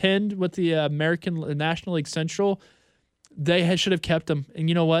contend with the American National League Central, they should have kept him. And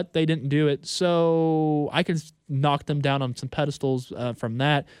you know what? They didn't do it. So I can knock them down on some pedestals from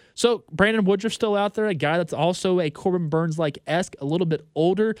that. So Brandon Woodruff's still out there, a guy that's also a Corbin Burnes-like-esque, a little bit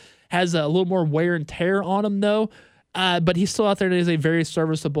older, has a little more wear and tear on him though. But he's still out there and is a very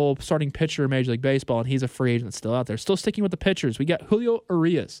serviceable starting pitcher in Major League Baseball, and he's a free agent that's still out there. Still sticking with the pitchers. We got Julio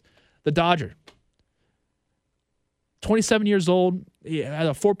Urias, the Dodger. 27 years old, he had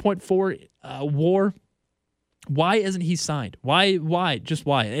a 4.4 WAR. Why isn't he signed? Why? Just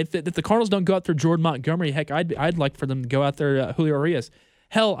why? If the Cardinals don't go out there Jordan Montgomery, heck, I'd like for them to go out there Julio Urias.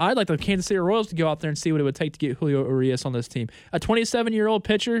 Hell, I'd like the Kansas City Royals to go out there and see what it would take to get Julio Urias on this team. A 27-year-old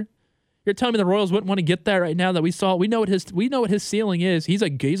pitcher. You're telling me the Royals wouldn't want to get that right now that we saw? We know what his ceiling is. He's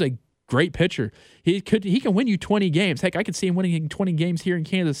a great pitcher. He can win you 20 games. Heck, I could see him winning 20 games here in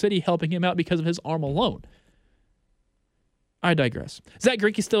Kansas City, helping him out because of his arm alone. I digress. Zach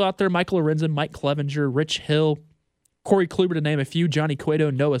Greinke's still out there. Michael Lorenzen, Mike Clevenger, Rich Hill, Corey Kluber to name a few. Johnny Cueto,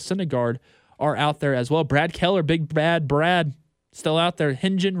 Noah Syndergaard are out there as well. Brad Keller, Big Bad Brad, still out there.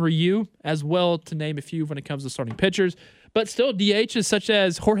 Hyunjin Ryu as well, to name a few when it comes to starting pitchers. But still, DHs such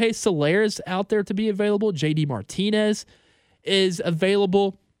as Jorge Soler is out there to be available. JD Martinez is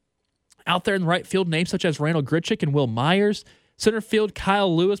available out there in the right field. Names such as Randall Grichuk and Will Myers. Center field,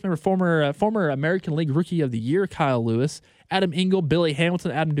 Kyle Lewis, remember former American League Rookie of the Year, Kyle Lewis. Adam Engel, Billy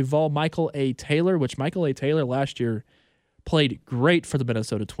Hamilton, Adam Duvall, Michael A. Taylor, which Michael A. Taylor last year played great for the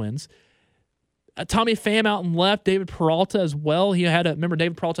Minnesota Twins. Tommy Pham out and left. David Peralta as well. Remember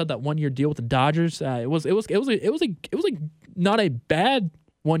David Peralta had that 1-year deal with the Dodgers. It was not a bad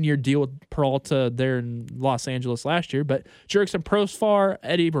 1-year deal with Peralta there in Los Angeles last year. But Jurickson Profar,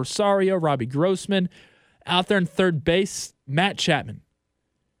 Eddie Rosario, Robbie Grossman out there in third base. Matt Chapman.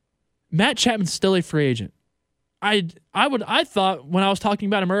 Matt Chapman's still a free agent. I thought when I was talking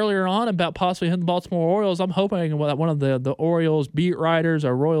about him earlier on about possibly hitting the Baltimore Orioles, I'm hoping that one of the Orioles beat writers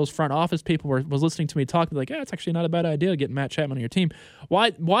or Royals front office people was listening to me talk, like, it's actually not a bad idea getting Matt Chapman on your team. Why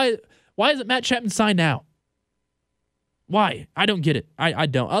isn't Matt Chapman signed now? Why? I don't get it. I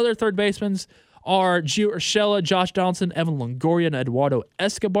don't. Other third basemen are Gio Urshela, Josh Donaldson, Evan Longoria, and Eduardo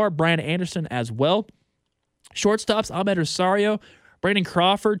Escobar, Brian Anderson as well. Shortstops, Ahmed Rosario, Brandon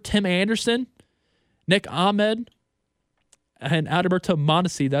Crawford, Tim Anderson, Nick Ahmed, and Adalberto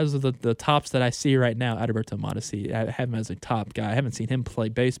Mondesi. Those are the tops that I see right now. Adalberto Mondesi, I have him as a top guy. I haven't seen him play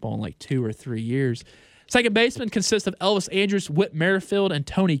baseball in like 2 or 3 years. Second baseman consists of Elvis Andrus, Whit Merrifield, and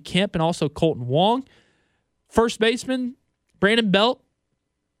Tony Kemp, and also Colton Wong. First baseman, Brandon Belt.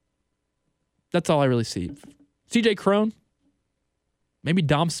 That's all I really see. CJ Cron, maybe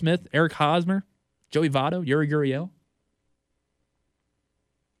Dom Smith, Eric Hosmer, Joey Votto, Yuri Gurriel.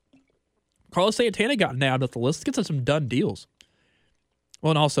 Carlos Santana got nabbed off the list. Let's get to some done deals.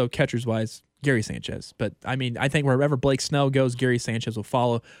 Well, and also catchers-wise, Gary Sanchez. But, I mean, I think wherever Blake Snell goes, Gary Sanchez will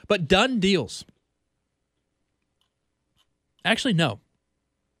follow. But done deals. Actually, no.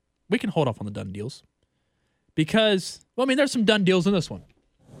 We can hold off on the done deals. Because, well, I mean, there's some done deals in this one.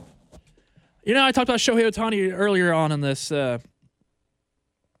 You know, I talked about Shohei Ohtani earlier on in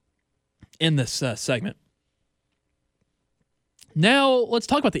this segment. Now, let's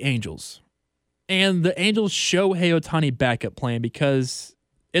talk about the Angels. And the Angels' Shohei Ohtani backup plan, because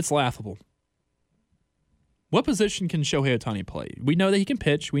it's laughable. What position can Shohei Ohtani play? We know that he can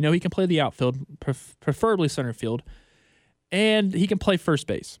pitch. We know he can play the outfield, preferably center field. And he can play first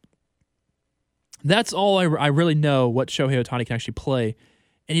base. That's all I really know what Shohei Ohtani can actually play.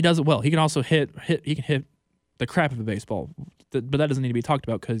 And he does it well. He can also hit the crap of a baseball. But that doesn't need to be talked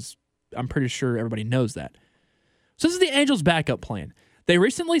about because I'm pretty sure everybody knows that. So this is the Angels' backup plan. They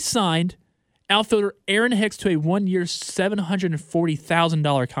recently signed outfielder Aaron Hicks to a 1-year,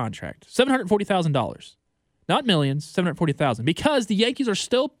 $740,000 contract. $740,000. Not millions, $740,000. Because the Yankees are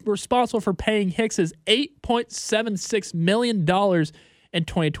still responsible for paying Hicks's $8.76 million in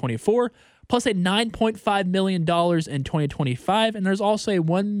 2024, plus a $9.5 million in 2025, and there's also a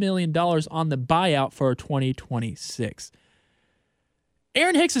 $1 million on the buyout for 2026.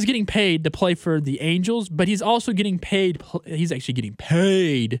 Aaron Hicks is getting paid to play for the Angels, but he's also getting paid. He's actually getting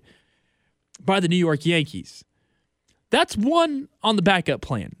paid by the New York Yankees. That's one on the backup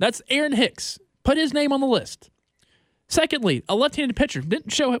plan. That's Aaron Hicks. Put his name on the list. Secondly, a left-handed pitcher.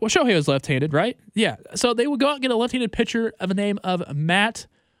 Shohei was left-handed, right? Yeah. So they would go out and get a left-handed pitcher of the name of Matt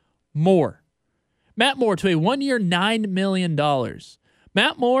Moore. Matt Moore to a 1-year, $9 million.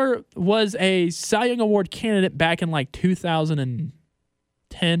 Matt Moore was a Cy Young Award candidate back in like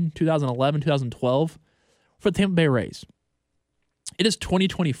 2010, 2011, 2012 for the Tampa Bay Rays. It is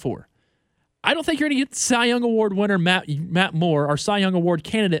 2024. I don't think you're going to get Cy Young Award winner Matt Moore or Cy Young Award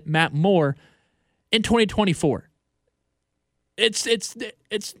candidate Matt Moore in 2024. It's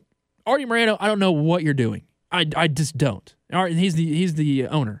Artie Moreno. I don't know what you're doing. I just don't. He's the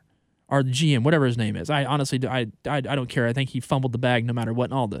owner or the GM, whatever his name is. I honestly don't care. I think he fumbled the bag no matter what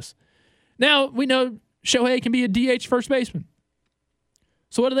in all this. Now we know Shohei can be a DH first baseman.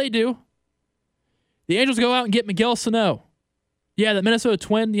 So what do? The Angels go out and get Miguel Sano. Yeah, the Minnesota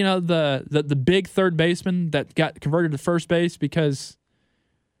Twin, the big third baseman that got converted to first base because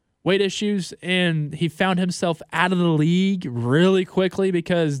weight issues, and he found himself out of the league really quickly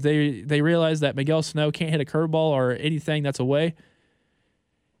because they realized that Miguel Sano can't hit a curveball or anything that's away.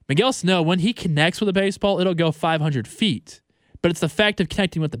 Miguel Sano, when he connects with a baseball, it'll go 500 feet. But it's the fact of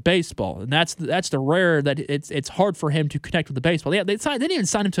connecting with the baseball, and that's the rare that it's hard for him to connect with the baseball. Yeah, they didn't even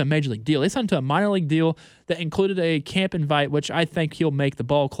sign him to a major league deal. They signed him to a minor league deal that included a camp invite, which I think he'll make the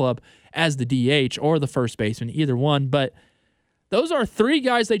ball club as the DH or the first baseman, either one. But those are three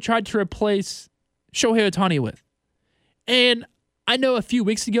guys they tried to replace Shohei Ohtani with. And I know a few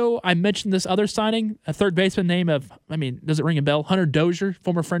weeks ago I mentioned this other signing, a third baseman does it ring a bell? Hunter Dozier,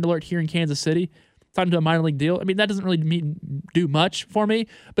 former friend alert here in Kansas City. Signed to a minor league deal. That doesn't really do much for me,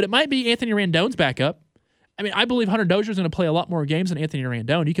 but it might be Anthony Rendon's backup. I believe Hunter Dozier is going to play a lot more games than Anthony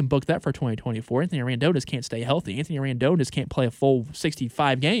Rendon. You can book that for 2024. Anthony Rendon just can't stay healthy. Anthony Rendon just can't play a full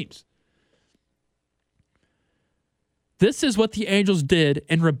 65 games. This is what the Angels did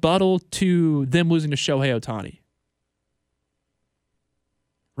in rebuttal to them losing to Shohei Ohtani.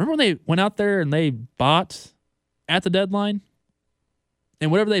 Remember when they went out there and they bought at the deadline? And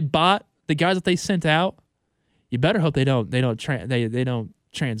whatever they bought, the guys that they sent out, you better hope they don't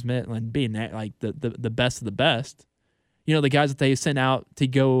transmit and being like the best of the best. The guys that they sent out to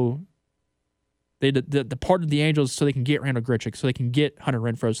go, they departed the Angels so they can get Randall Grichuk, so they can get Hunter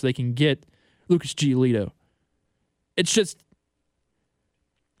Renfroe, so they can get Lucas Giolito. It's just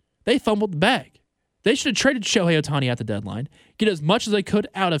they fumbled the bag. They should have traded Shohei Ohtani at the deadline, get as much as they could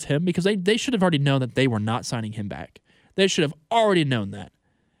out of him because they should have already known that they were not signing him back. They should have already known that.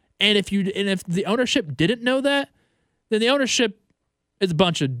 And if the ownership didn't know that, then the ownership is a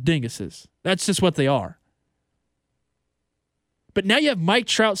bunch of dinguses. That's just what they are. But now you have Mike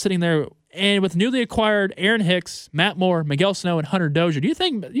Trout sitting there, and with newly acquired Aaron Hicks, Matt Moore, Miguel Sano, and Hunter Dozier, do you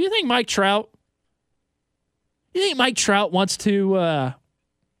think Mike Trout? You think Mike Trout wants to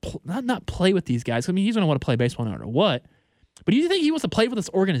not play with these guys? He's going to want to play baseball no matter what. But do you think he wants to play with this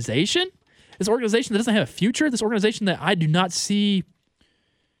organization? This organization that doesn't have a future? This organization that I do not see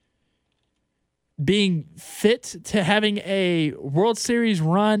being fit to having a World Series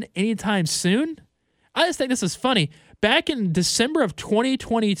run anytime soon? I just think this is funny. Back in December of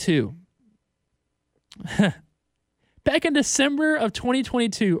 2022,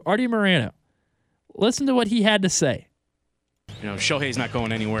 Artie Moreno, listen to what he had to say. Shohei's not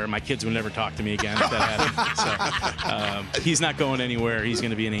going anywhere. My kids will never talk to me again if that happens. So, he's not going anywhere. He's going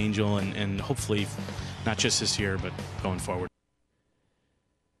to be an Angel, and hopefully not just this year, but going forward.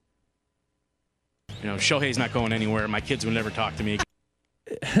 Shohei's not going anywhere. My kids will never talk to me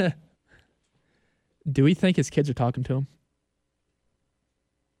again. Do we think his kids are talking to him?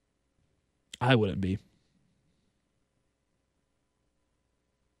 I wouldn't be.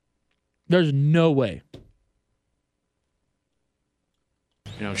 There's no way.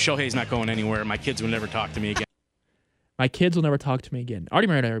 Shohei's not going anywhere. My kids will never talk to me again. My kids will never talk to me again. Artie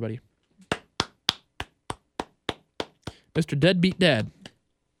Moreno, everybody. Mr. Deadbeat Dad.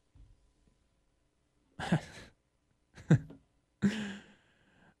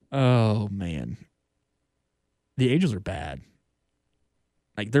 Oh, man. The Angels are bad.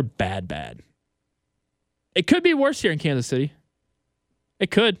 They're bad. It could be worse here in Kansas City.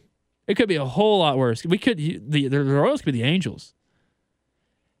 It could. It could be a whole lot worse. The Royals could be the Angels.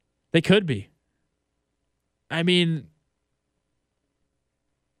 They could be. I mean,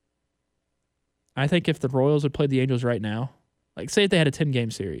 I think if the Royals would play the Angels right now, like say if they had a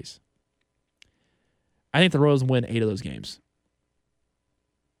 10-game series, I think the Royals win 8 of those games.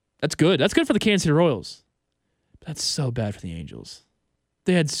 That's good. That's good for the Kansas City Royals. But that's so bad for the Angels.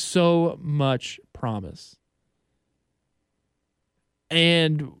 They had so much promise.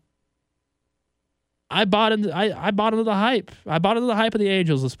 And I bought into the hype. I bought into the hype of the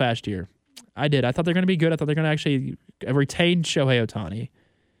Angels this past year. I did. I thought they're going to be good. I thought they're going to actually retain Shohei Ohtani.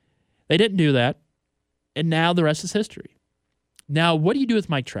 They didn't do that. And now the rest is history. Now, what do you do with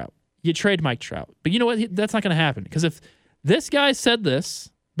Mike Trout? You trade Mike Trout. But you know what? That's not going to happen. Because if this guy said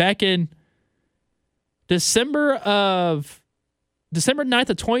this back in December 9th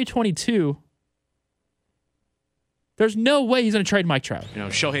of 2022, there's no way he's going to trade Mike Trout.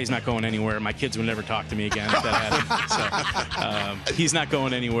 Shohei's not going anywhere. My kids would never talk to me again if that happened. So he's not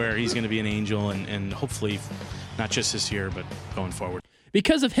going anywhere. He's going to be an angel, and hopefully not just this year, but going forward.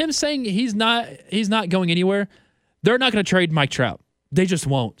 Because of him saying he's not going anywhere, they're not going to trade Mike Trout. They just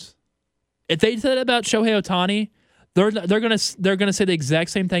won't. If they said it about Shohei Ohtani, they're going to say the exact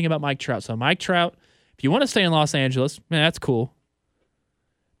same thing about Mike Trout. So Mike Trout, if you want to stay in Los Angeles, man, that's cool.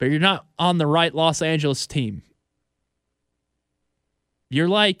 But you're not on the right Los Angeles team. You're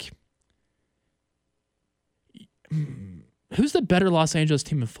like, who's the better Los Angeles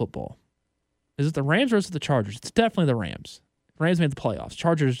team in football? Is it the Rams or is it the Chargers? It's definitely the Rams. Rams made the playoffs.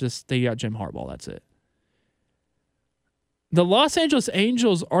 Chargers they got Jim Harbaugh. That's it. The Los Angeles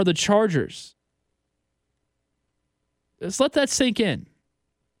Angels are the Chargers. Just let that sink in.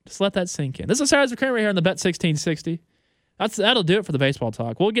 This is Saturdays with Kramer here on the Bet 1660. That'll do it for the baseball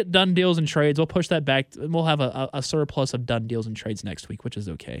talk. We'll get done deals and trades. We'll push that back. We'll have a surplus of done deals and trades next week, which is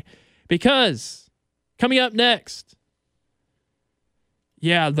okay. Because coming up next,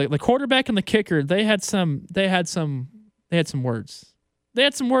 the quarterback and the kicker, they had some words. They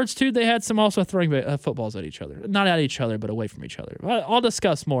had some words too. They had some also throwing footballs at each other. Not at each other, but away from each other. I'll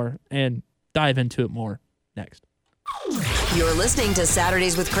discuss more and dive into it more next. You're listening to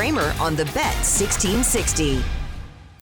Saturdays with Kramer on the Bet 1660.